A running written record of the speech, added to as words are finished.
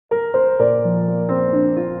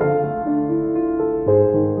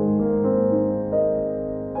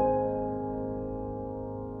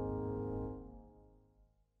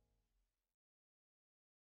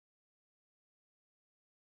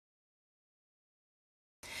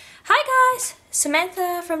guys,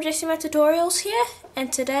 Samantha from Jessama Tutorials here,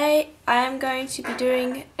 and today I am going to be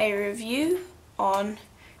doing a review on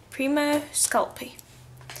Premo Sculpey.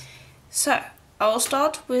 So I will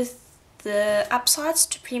start with the upsides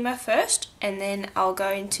to Premo first, and then I'll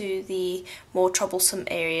go into the more troublesome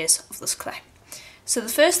areas of this clay. So the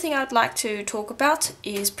first thing I'd like to talk about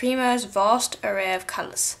is Premo's vast array of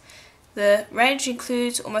colours. The range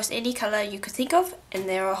includes almost any colour you could think of, and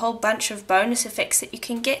there are a whole bunch of bonus effects that you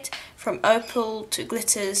can get, from opal to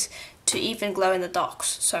glitters to even glow in the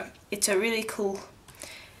darks. So it's a really cool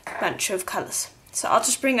bunch of colours. So I'll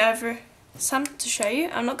just bring over some to show you.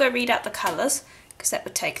 I'm not going to read out the colours because that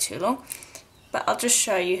would take too long, but I'll just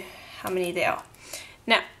show you how many there are.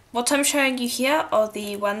 Now, what I'm showing you here are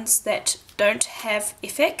the ones that don't have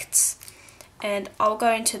effects, and I'll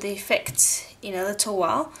go into the effects in a little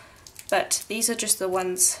while. But these are just the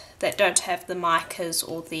ones that don't have the micas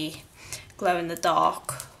or the glow in the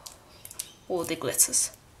dark or the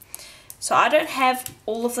glitters. So I don't have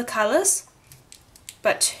all of the colours,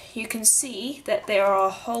 but you can see that there are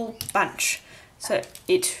a whole bunch. So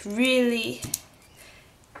it really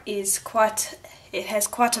is it has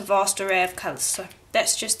quite a vast array of colours. So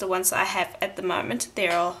that's just the ones I have at the moment.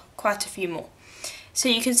 There are quite a few more. So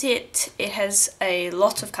you can see it has a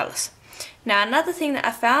lot of colours. Now, another thing that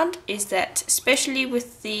I found is that, especially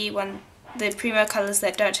with the Premo colours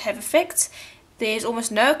that don't have effects, there's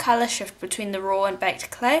almost no colour shift between the raw and baked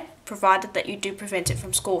clay, provided that you do prevent it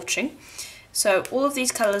from scorching. So all of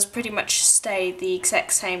these colours pretty much stay the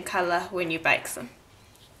exact same colour when you bake them.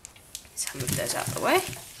 So I'll move those out of the way.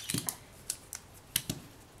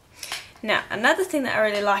 Now, another thing that I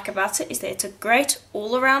really like about it is that it's a great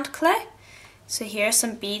all-around clay. So here are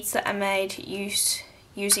some beads that I made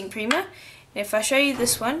using Premo. And if I show you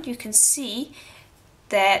this one, you can see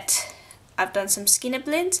that I've done some skinner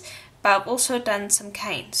blends, but I've also done some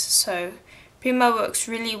canes. So Premo works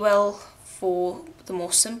really well for the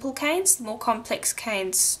more simple canes. The more complex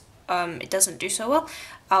canes, it doesn't do so well.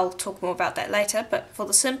 I'll talk more about that later, but for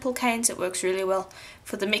the simple canes it works really well.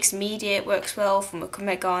 For the mixed media it works well, for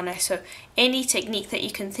Megano, so any technique that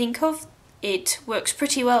you can think of, it works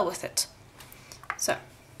pretty well with it. So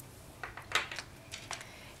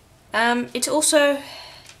it also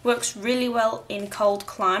works really well in cold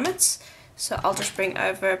climates. So I'll just bring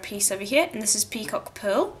over a piece over here, and this is Peacock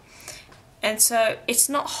Pearl. And so it's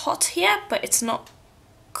not hot here, but it's not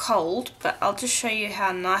cold, but I'll just show you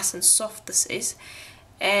how nice and soft this is.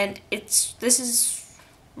 And this is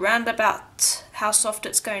round about how soft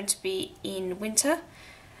it's going to be in winter.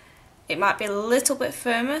 It might be a little bit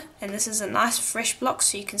firmer, and this is a nice fresh block,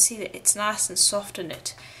 so you can see that it's nice and soft and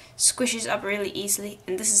it squishes up really easily,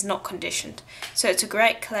 and this is not conditioned. So it's a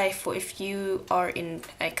great clay for if you are in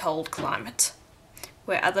a cold climate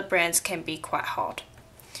where other brands can be quite hard.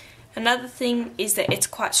 Another thing is that it's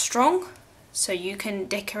quite strong, so you can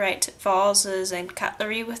decorate vases and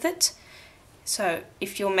cutlery with it. So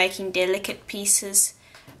if you're making delicate pieces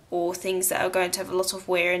or things that are going to have a lot of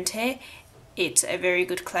wear and tear, it's a very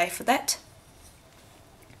good clay for that.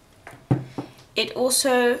 It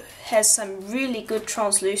also has some really good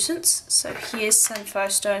translucents. So here's some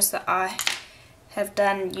faux stones that I have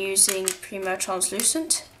done using Premo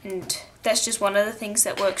translucent, and that's just one of the things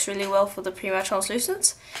that works really well for the Premo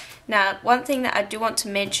translucents. Now, one thing that I do want to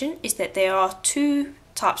mention is that there are two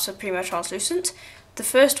types of Premo translucent. The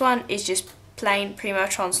first one is just plain Premo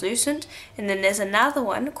translucent, and then there's another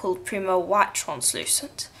one called Premo white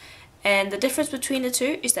translucent. And the difference between the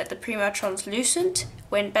two is that the Premo translucent,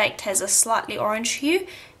 when baked, has a slightly orange hue,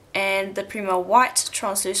 and the Premo white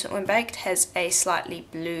translucent, when baked, has a slightly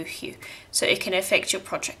blue hue. So it can affect your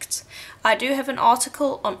projects. I do have an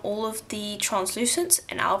article on all of the translucents,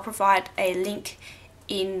 and I'll provide a link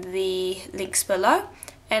in the links below.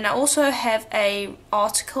 And I also have an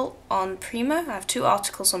article on Premo. I have two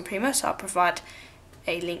articles on Premo, so I'll provide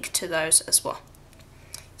a link to those as well.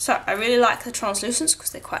 So I really like the translucents because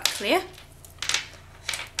they're quite clear.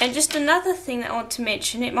 And just another thing that I want to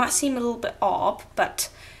mention, it might seem a little bit odd, but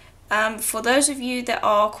for those of you that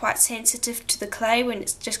are quite sensitive to the clay when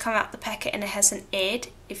it's just come out the packet and it hasn't aired,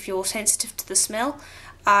 if you're sensitive to the smell,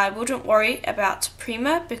 I wouldn't worry about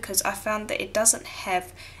Premo, because I found that it doesn't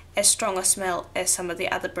have as strong a smell as some of the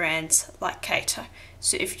other brands like Kato.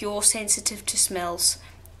 So if you're sensitive to smells,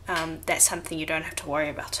 that's something you don't have to worry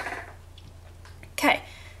about. Okay.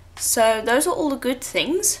 So those are all the good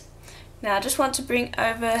things. Now I just want to bring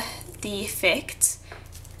over the effects,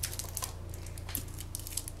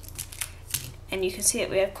 and you can see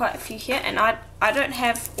that we have quite a few here, and I don't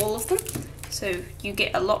have all of them, so you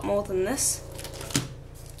get a lot more than this.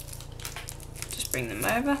 Just bring them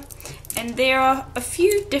over, and there are a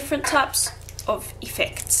few different types of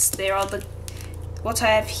effects. There are what I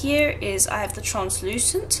have here is I have the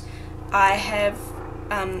translucent, I have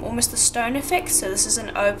almost the stone effect, so this is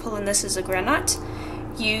an opal and this is a granite.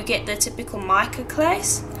 You get the typical mica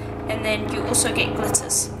clays, and then you also get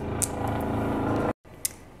glitters,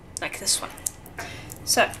 like this one.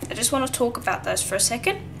 So I just want to talk about those for a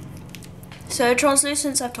second. So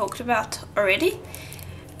translucents I've talked about already.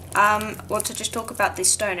 I want to just talk about the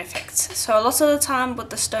stone effects. So a lot of the time with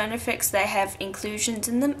the stone effects they have inclusions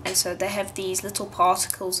in them, and so they have these little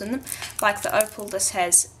particles in them. Like the opal, this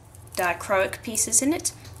has dichroic pieces in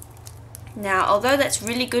it. Now although that's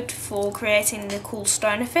really good for creating the cool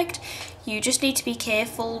stone effect, you just need to be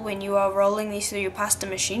careful when you are rolling these through your pasta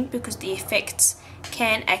machine, because the effects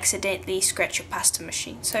can accidentally scratch your pasta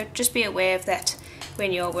machine. So just be aware of that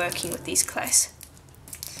when you're working with these clays.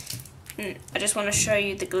 I just want to show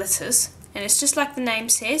you the glitters, and it's just like the name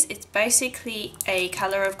says, it's basically a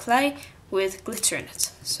colour of clay with glitter in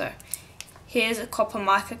it. So here's a copper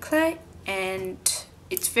mica clay, and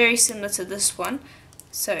it's very similar to this one.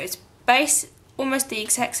 So it's almost the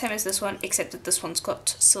exact same as this one, except that this one's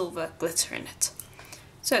got silver glitter in it.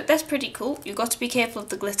 So that's pretty cool. You've got to be careful of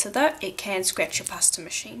the glitter though, it can scratch your pasta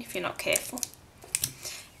machine if you're not careful.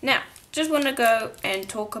 Now, just want to go and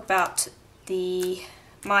talk about the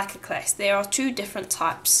mica clays. There are two different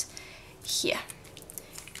types here.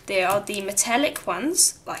 There are the metallic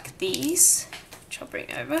ones, like these, which I'll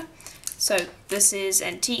bring over. So this is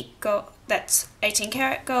antique gold, that's 18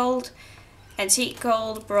 karat gold, antique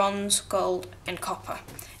gold, bronze, gold and copper.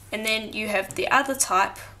 And then you have the other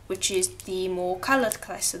type, which is the more coloured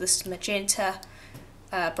clay. So this is magenta,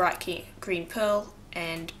 bright green pearl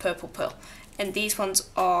and purple pearl. And these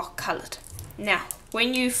ones are coloured. Now,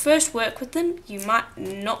 when you first work with them, you might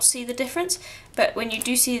not see the difference, but when you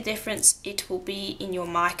do see the difference, it will be in your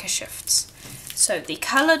mica shifts. So the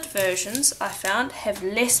coloured versions I found have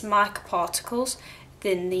less mica particles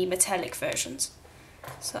than the metallic versions.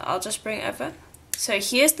 So I'll just bring it over. So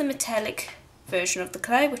here's the metallic version of the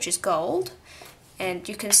clay, which is gold, and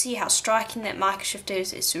you can see how striking that mica shift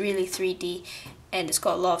is. It's really 3D and it's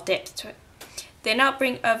got a lot of depth to it. Then I'll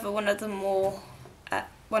bring over one of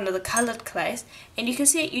the coloured clays, and you can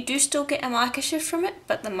see you do still get a mica shift from it,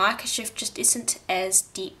 but the mica shift just isn't as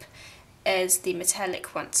deep as the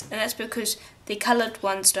metallic ones, and that's because the coloured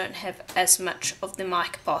ones don't have as much of the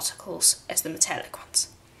mica particles as the metallic ones.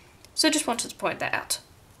 So just wanted to point that out.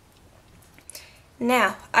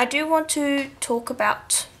 Now, I do want to talk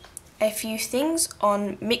about a few things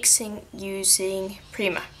on mixing using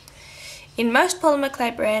Premo. In most polymer clay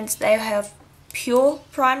brands, they have pure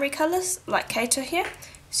primary colours, like Kato here.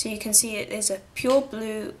 So you can see there's a pure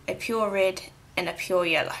blue, a pure red and a pure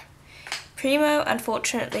yellow. Premo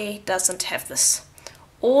unfortunately doesn't have this.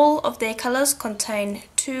 All of their colours contain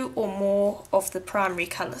 2 or more of the primary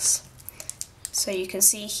colours. So you can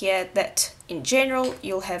see here that in general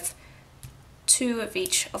you'll have 2 of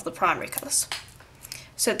each of the primary colours.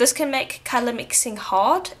 So this can make colour mixing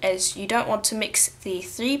hard, as you don't want to mix the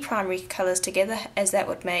 3 primary colours together, as that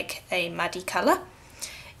would make a muddy colour.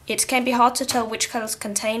 It can be hard to tell which colours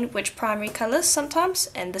contain which primary colours sometimes,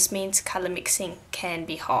 and this means colour mixing can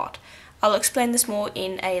be hard. I'll explain this more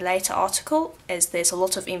in a later article, as there's a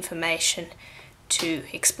lot of information to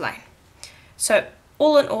explain. So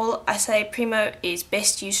all in all, I say Premo is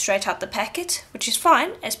best used straight out the packet, which is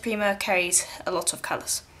fine as Premo carries a lot of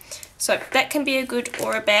colours. So that can be a good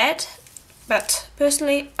or a bad, but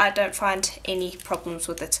personally I don't find any problems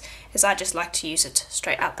with it, as I just like to use it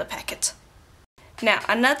straight out the packet. Now,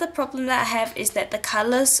 another problem that I have is that the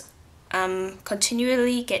colours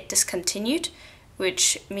continually get discontinued,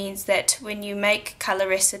 which means that when you make colour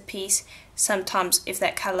recipes, sometimes if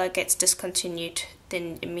that colour gets discontinued,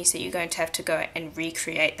 then it means that you're going to have to go and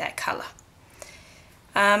recreate that colour.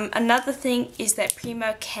 Another thing is that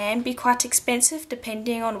Premo can be quite expensive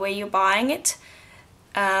depending on where you're buying it.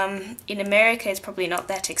 In America it's probably not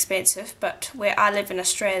that expensive, but where I live in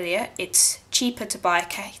Australia it's cheaper to buy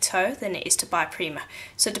Kato than it is to buy Premo.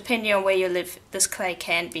 So depending on where you live, this clay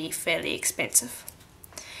can be fairly expensive.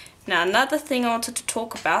 Now, another thing I wanted to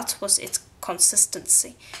talk about was its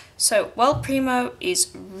consistency. So while Premo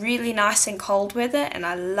is really nice in cold weather and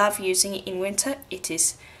I love using it in winter, it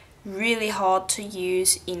is really hard to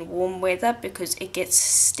use in warm weather because it gets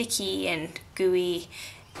sticky and gooey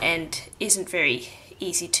and isn't very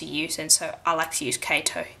easy to use, and so I like to use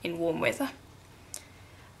Kato in warm weather.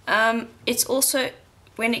 It's also,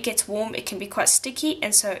 when it gets warm, it can be quite sticky,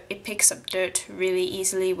 and so it picks up dirt really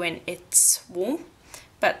easily when it's warm,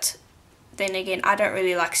 but then again I don't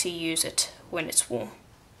really like to use it when it's warm.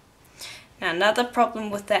 Now another problem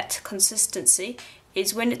with that consistency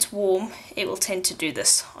is when it's warm, it will tend to do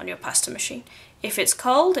this on your pasta machine. If it's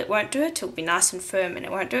cold, it won't do it. It'll be nice and firm and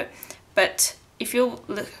it won't do it. But if you're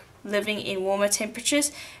living in warmer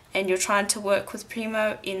temperatures and you're trying to work with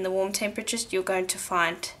Premo in the warm temperatures, you're going to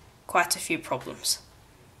find quite a few problems.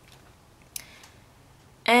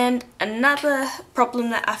 And another problem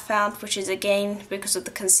that I found, which is again because of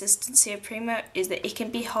the consistency of Premo, is that it can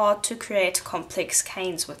be hard to create complex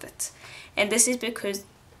canes with it. And this is because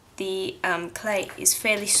the clay is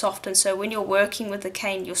fairly soft, and so when you're working with the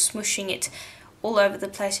cane, you're smushing it all over the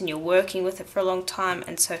place and you're working with it for a long time,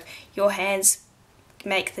 and so your hands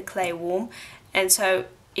make the clay warm. And so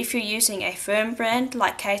if you're using a firm brand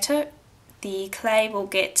like Kato, the clay will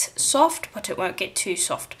get soft, but it won't get too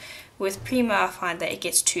soft. With Premo, I find that it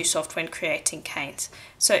gets too soft when creating canes.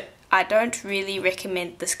 So I don't really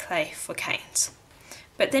recommend this clay for canes.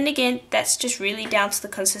 But then again, that's just really down to the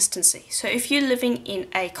consistency. So if you're living in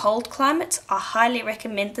a cold climate, I highly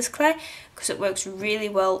recommend this clay because it works really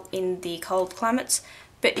well in the cold climates.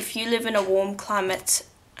 But if you live in a warm climate,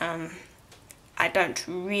 I don't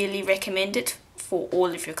really recommend it for all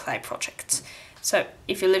of your clay projects. So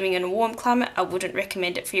if you're living in a warm climate, I wouldn't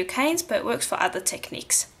recommend it for your canes, but it works for other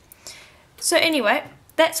techniques. So anyway,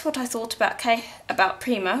 that's what I thought about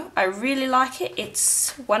Premo. I really like it.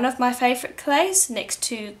 It's one of my favourite clays next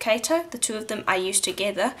to Kato. The two of them I use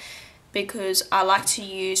together because I like to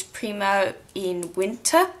use Premo in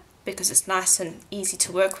winter because it's nice and easy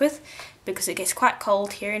to work with, because it gets quite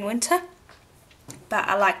cold here in winter. But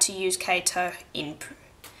I like to use Kato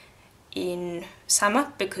in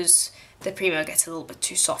summer because the Premo gets a little bit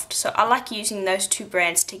too soft. So I like using those two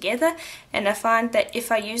brands together, and I find that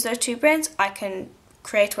if I use those two brands, I can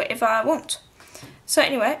create whatever I want. So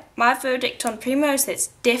anyway, my verdict on Premo is that it's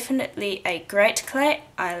definitely a great clay.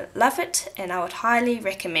 I love it and I would highly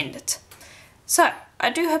recommend it. So I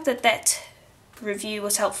do hope that that review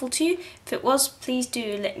was helpful to you. If it was, please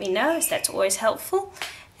do let me know, as that's always helpful.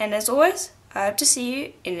 And as always, I hope to see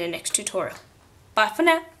you in the next tutorial. Bye for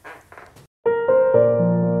now.